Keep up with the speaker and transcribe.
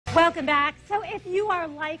Welcome back. So if you are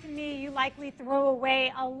like me, you likely throw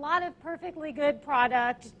away a lot of perfectly good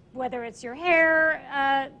product, whether it's your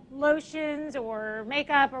hair, lotions or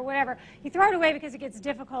makeup or whatever. You throw it away because it gets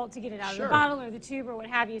difficult to get it out of the bottle or the tube or what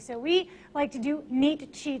have you. So we like to do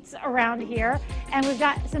neat cheats around here, and we've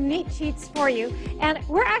got some neat cheats for you. And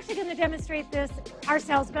we're actually going to demonstrate this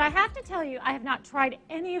ourselves, but I have to tell you, I have not tried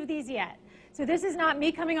any of these yet. So this is not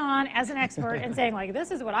me coming on as an expert and saying, like,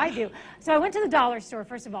 this is what I do. So I went to the dollar store,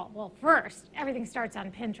 first of all. Well, first, everything starts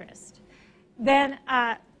on Pinterest. Then,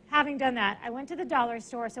 having done that, I went to the dollar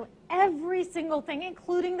store. So every single thing,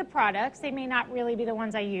 including the products, they may not really be the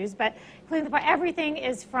ones I use, but including everything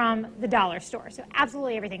is from the dollar store. So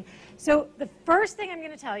absolutely everything. So the first thing I'm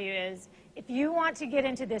going to tell you is, if you want to get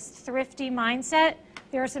into this thrifty mindset,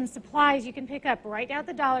 there are some supplies you can pick up right now at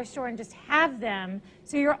the dollar store and just have them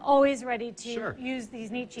so you're always ready to use these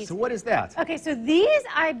neat cheats. So what is that? Okay, so these,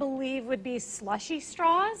 I believe, would be slushy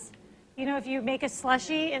straws. You know, if you make a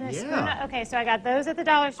slushie in a spoon. Okay, so I got those at the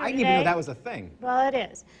dollar store I didn't even know that was a thing. Well,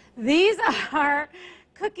 it is. These are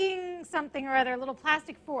cooking something or other, little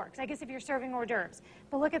plastic forks, I guess if you're serving hors d'oeuvres.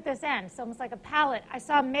 But look at this end. It's almost like a palette. I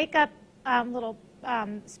saw makeup little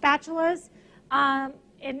spatulas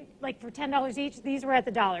like for $10 each. These were at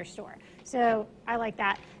the dollar store. So I like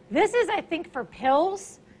that. This is, I think, for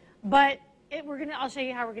pills, but I'll show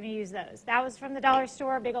you how we're going to use those. That was from the dollar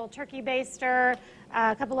store, big old turkey baster,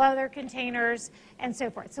 a couple other containers, and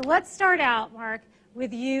so forth. So let's start out, Mark,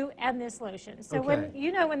 with you and this lotion. So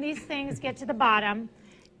when these things get to the bottom,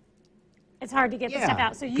 it's hard to get the stuff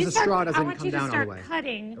out. So you start, I want you to start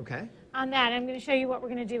cutting on that. I'm going to show you what we're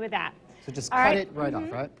going to do with that. So just cut it right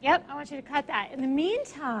off, right? Yep, I want you to cut that. In the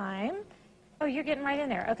meantime, oh, you're getting right in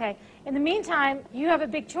there. Okay. In the meantime, you have a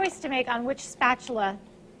big choice to make on which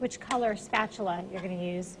color spatula you're going to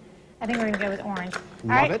use. I think we're going to go with orange.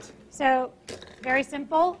 Love it. So very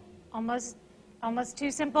simple, almost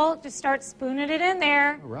too simple. Just start spooning it in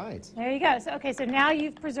there. All right. There you go. So okay, so now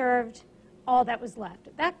you've preserved all that was left.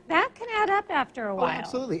 That can add up after a while. Oh,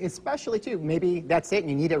 absolutely. Especially, too, maybe that's it and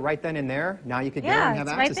you need it right then and there. Now you could go and have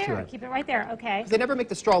access to it. Keep it right there. Okay. Because they never make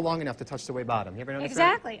the straw long enough to touch the way bottom. You ever notice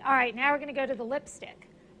that? Exactly. All right, now we're going to go to the lipstick.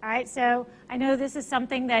 All right, so I know this is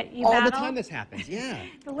something that you battle. All the time this happens, yeah.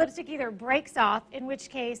 The lipstick either breaks off, in which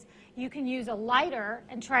case you can use a lighter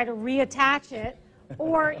and try to reattach it,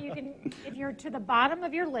 or you can, if you're to the bottom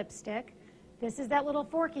of your lipstick, this is that little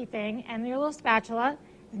forky thing and your little spatula,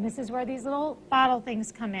 and this is where these little bottle things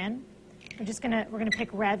come in. We're gonna pick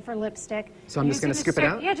red for lipstick. So I'm just gonna scoop it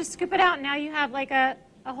out? Yeah, just scoop it out. Now you have like a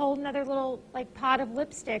whole another little pot of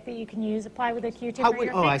lipstick that you can use, apply with a Q-tip or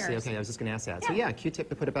your fingers. Oh, I see. Okay, I was just going to ask that. So yeah, Q-tip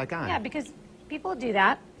to put it back on. Yeah, because people do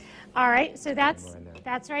that. All right, so that's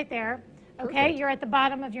right there. Okay, Perfect. You're at the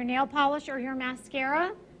bottom of your nail polish or your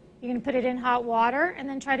mascara. You're going to put it in hot water and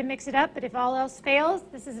then try to mix it up. But if all else fails,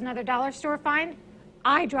 this is another dollar store find.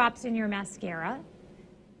 Eye drops in your mascara.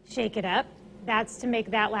 Shake it up. That's to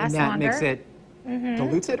make that last longer. And that makes it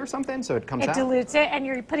dilutes it or something, so it comes out? It dilutes it, and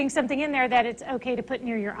you're putting something in there that it's okay to put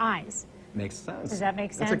near your eyes. Makes sense. Does that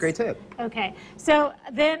make sense? That's a great tip. Okay. So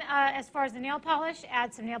then as far as the nail polish,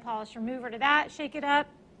 add some nail polish remover to that. Shake it up.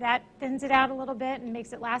 That thins it out a little bit and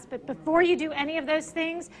makes it last. But before you do any of those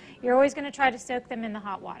things, you're always going to try to soak them in the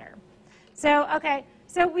hot water. So, okay.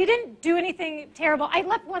 So we didn't do anything terrible. I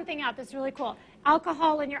left one thing out that's really cool.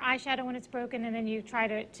 Alcohol in your eyeshadow when it's broken, and then you try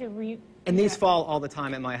to And these fall all the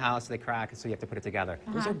time at my house. They crack, so you have to put it together.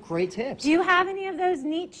 Those are great tips. Do you have any of those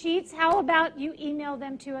neat cheats? How about you email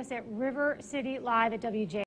them to us at rivercitylive@wj